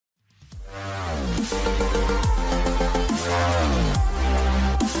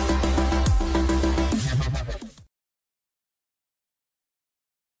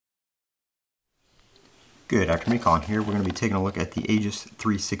Good afternoon, Colin here. We're going to be taking a look at the Aegis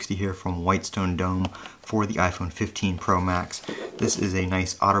 360 here from Whitestone Dome for the iPhone 15 Pro Max. This is a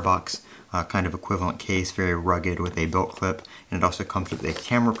nice OtterBox kind of equivalent case, very rugged with a belt clip, and it also comes with a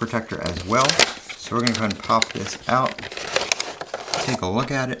camera protector as well. So we're going to go ahead and pop this out, take a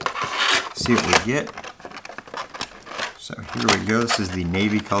look at it, see what we get. So here we go. This is the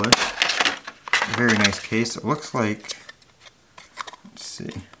navy color. Very nice case. It looks like, let's see.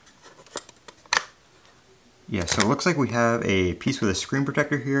 Yeah, so it looks like we have a piece with a screen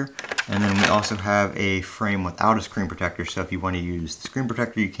protector here, and then we also have a frame without a screen protector. So if you want to use the screen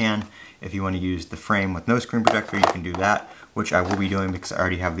protector, you can. If you want to use the frame with no screen protector, you can do that, which I will be doing because I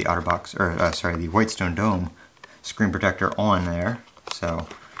already have the the Whitestone Dome screen protector on there. So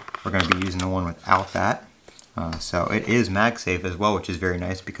we're going to be using the one without that. So it is MagSafe as well, which is very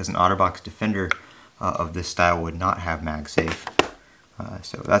nice because an OtterBox Defender of this style would not have MagSafe.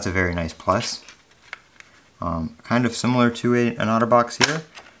 So that's a very nice plus. Kind of similar to an OtterBox here.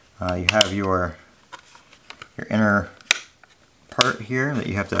 You have your inner part here that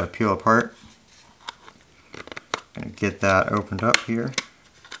you have to peel apart. Gonna get that opened up here.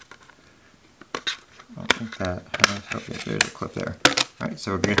 I don't think that has, oh yeah, there's a clip there. Alright,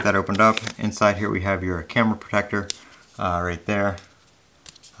 so we'll get that opened up. Inside here we have your camera protector right there.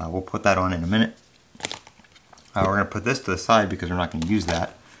 We'll put that on in a minute. We're going to put this to the side because we're not going to use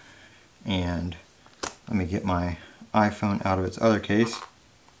that. And let me get my iPhone out of its other case.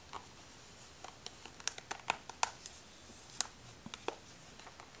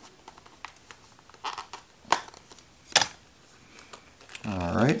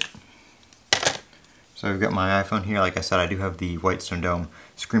 Alright. So I've got my iPhone here. Like I said, I do have the Whitestone Dome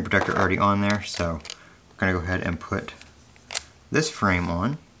screen protector already on there. So we're going to go ahead and put this frame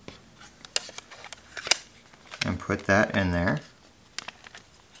on. And put that in there.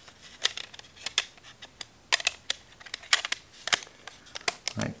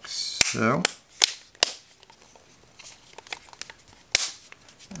 Like so.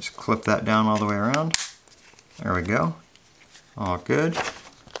 Just clip that down all the way around. There we go. All good.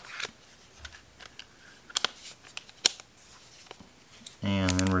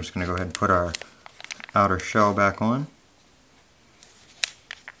 And then we're just going to go ahead and put our outer shell back on.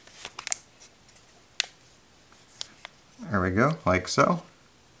 There we go, like so.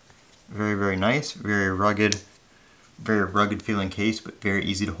 Very, very nice, very rugged feeling case, but very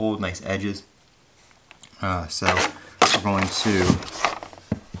easy to hold, nice edges. So we're going to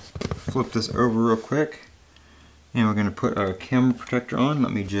flip this over real quick, and we're going to put our camera protector on.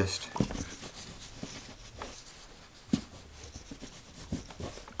 Let me just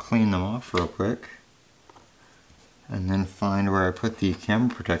clean them off real quick, and then find where I put the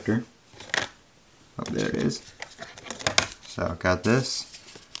camera protector. Oh, there it is. So I've got this.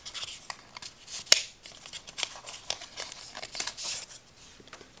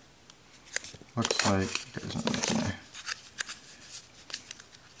 Looks like there's nothing there.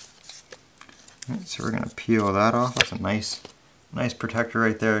 Alright, so we're going to peel that off. That's a nice protector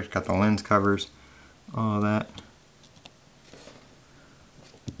right there. It's got the lens covers, all of that.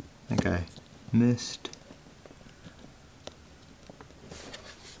 I think I missed.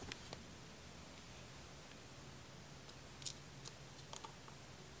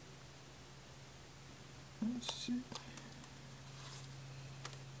 Let's see.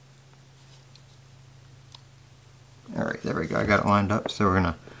 Alright, there we go. I got it lined up. So we're going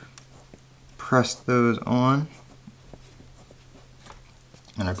to press those on.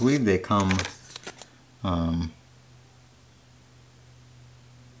 And I believe they come, yeah,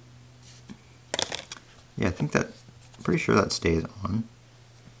 I think that, I'm pretty sure that stays on.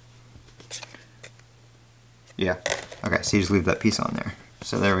 Yeah. Okay, so you just leave that piece on there.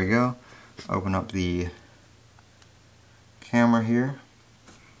 So there we go. Open up the camera here.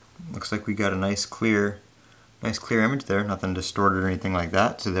 Looks like we got a nice clear image there, nothing distorted or anything like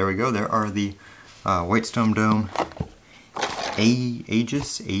that. So there we go. There are the Whitestone Dome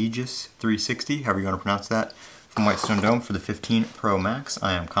Aegis 360, however you want to pronounce that, from Whitestone Dome for the 15 Pro Max.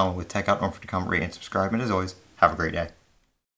 I am Colin with Techout. Don't forget to comment, rate, and subscribe. And as always, have a great day.